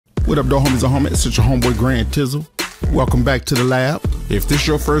What up, though, homies and homies? It's your homeboy 𝗃𝘂𝗿𝘀. Welcome back to the lab. If this is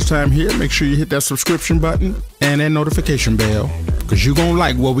your first time here, make sure you hit that subscription button and that notification bell, because you're going to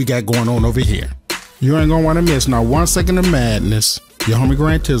like what we got going on over here. You ain't going to want to miss not 1 second of madness your homie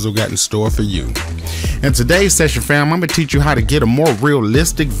𝗃𝘂𝗿𝘀 got in store for you. In today's session, fam, I'm going to teach you how to get a more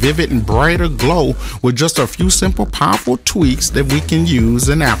realistic, vivid, and brighter glow with just a few simple, powerful tweaks that we can use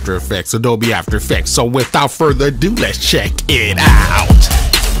in After Effects, Adobe After Effects. So without further ado, let's check it out.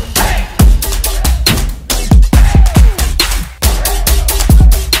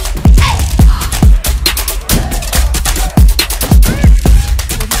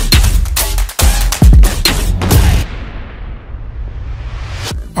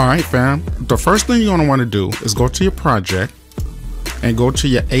 Alright, fam, the first thing you're going to want to do is go to your project and go to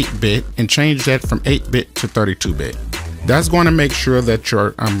your 8-bit and change that from 8-bit to 32-bit. That's going to make sure that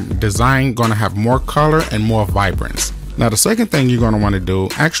your design going to have more color and more vibrance. Now, the second thing you're going to want to do,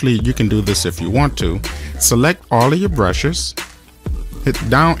 actually you can do this if you want to, select all of your brushes, hit the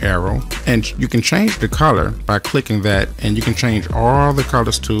down arrow, and you can change the color by clicking that, and you can change all the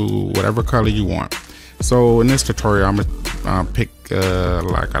colors to whatever color you want. So in this tutorial, I'm going to pick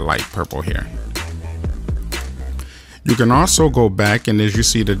like a light purple here. You can also go back, and as you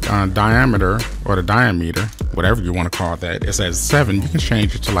see the diameter or the diameter, whatever you want to call that, it's at 7. You can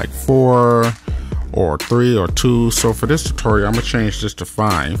change it to like 4 or 3 or 2. So for this tutorial, I'm going to change this to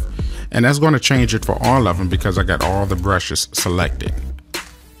 5. And that's going to change it for all of them because I got all the brushes selected.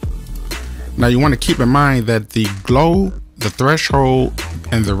 Now you want to keep in mind that the glow, the threshold,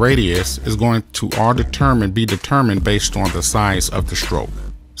 and the radius is going to all be determined based on the size of the stroke.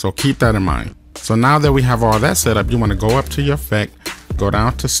 So keep that in mind. So now that we have all that set up, you want to go up to your effect, go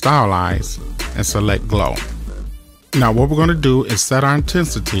down to stylize, and select glow. Now what we're going to do is set our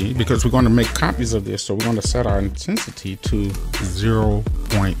intensity, because we're going to make copies of this. So we're going to set our intensity to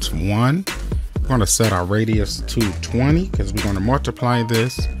 0.1. We're going to set our radius to 20 because we're going to multiply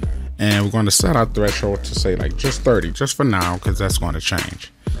this. And we're going to set our threshold to say like just 30, just for now, because that's going to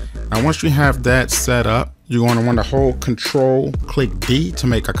change. Now, once you have that set up, you're going to want to hold Control, click D to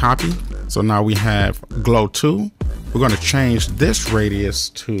make a copy. So now we have Glow 2. We're going to change this radius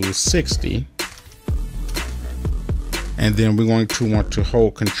to 60. And then we're going to want to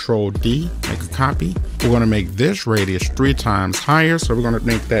hold Control D, make a copy. We're going to make this radius 3 times higher. So we're going to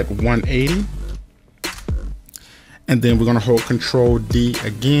make that 180. And then we're going to hold Control D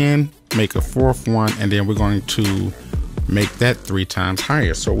again, make a 4th one, and then we're going to make that 3 times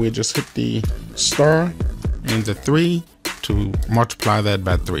higher. So we'll just hit the star and the 3 to multiply that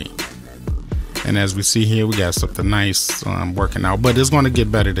by 3. And as we see here, we got something nice working out, but it's going to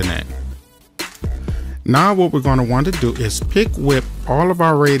get better than that. Now what we're going to want to do is pick whip all of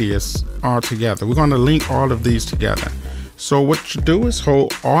our radius all together. We're going to link all of these together. So what you do is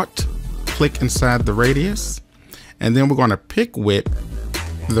hold Alt, click inside the radius, and then we're going to pick whip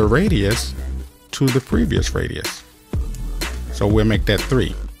the radius to the previous radius. So we'll make that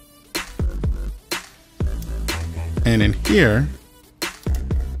 3. And in here,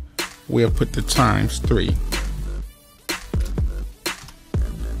 we'll put the times 3.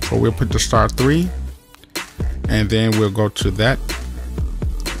 So we'll put the star 3, and then we'll go to that.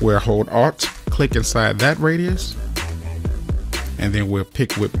 We'll hold Alt, click inside that radius, and then we'll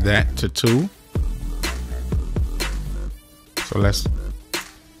pick whip that to 2. So let's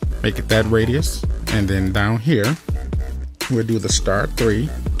make it that radius, and then down here we'll do the star 3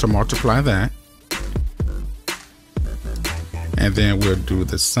 to multiply that, and then we'll do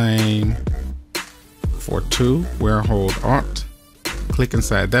the same for 2. We'll hold Alt, click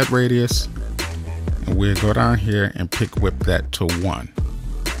inside that radius, and we'll go down here and pick whip that to 1,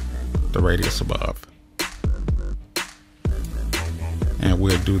 the radius above, and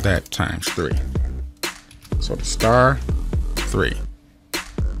we'll do that times 3. So the star 3.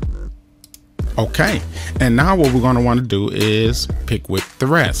 Okay, and now what we're going to want to do is pick whip the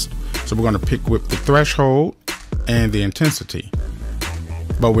rest. So we're going to pick whip the threshold and the intensity,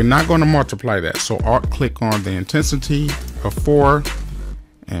 but we're not going to multiply that. So Alt click on the intensity of 4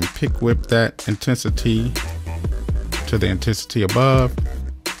 and pick whip that intensity to the intensity above,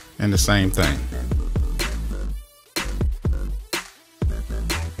 and the same thing.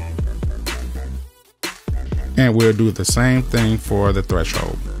 And we'll do the same thing for the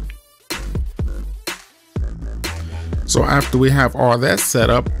threshold. So after we have all that set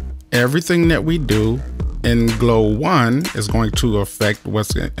up, everything that we do in Glow 1 is going to affect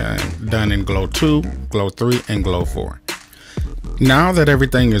what's done in Glow 2, Glow 3, and Glow 4. Now that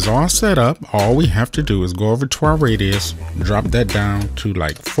everything is all set up, all we have to do is go over to our radius, drop that down to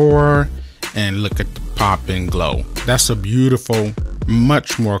like 4, and look at the pop and glow. That's a beautiful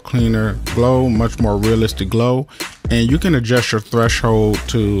much more cleaner glow, much more realistic glow. And you can adjust your threshold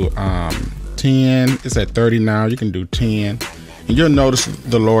to 10. It's at 30 now. You can do 10. And you'll notice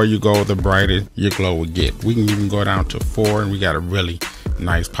the lower you go, the brighter your glow will get. We can even go down to 4 and we got a really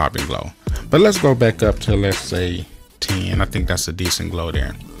nice popping glow. But let's go back up to, let's say, 10. I think that's a decent glow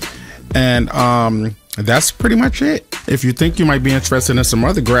there. And that's pretty much it. If you think you might be interested in some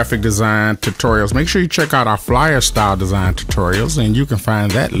other graphic design tutorials, make sure you check out our flyer style design tutorials, and you can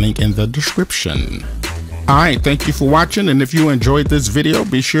find that link in the description. All right, thank you for watching, and if you enjoyed this video,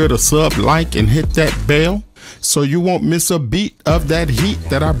 be sure to sub, like, and hit that bell so you won't miss a beat of that heat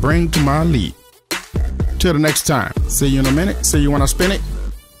that I bring to my lead. Till the next time, see you in a minute, see you when I spin it.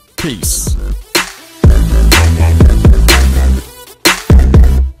 Peace.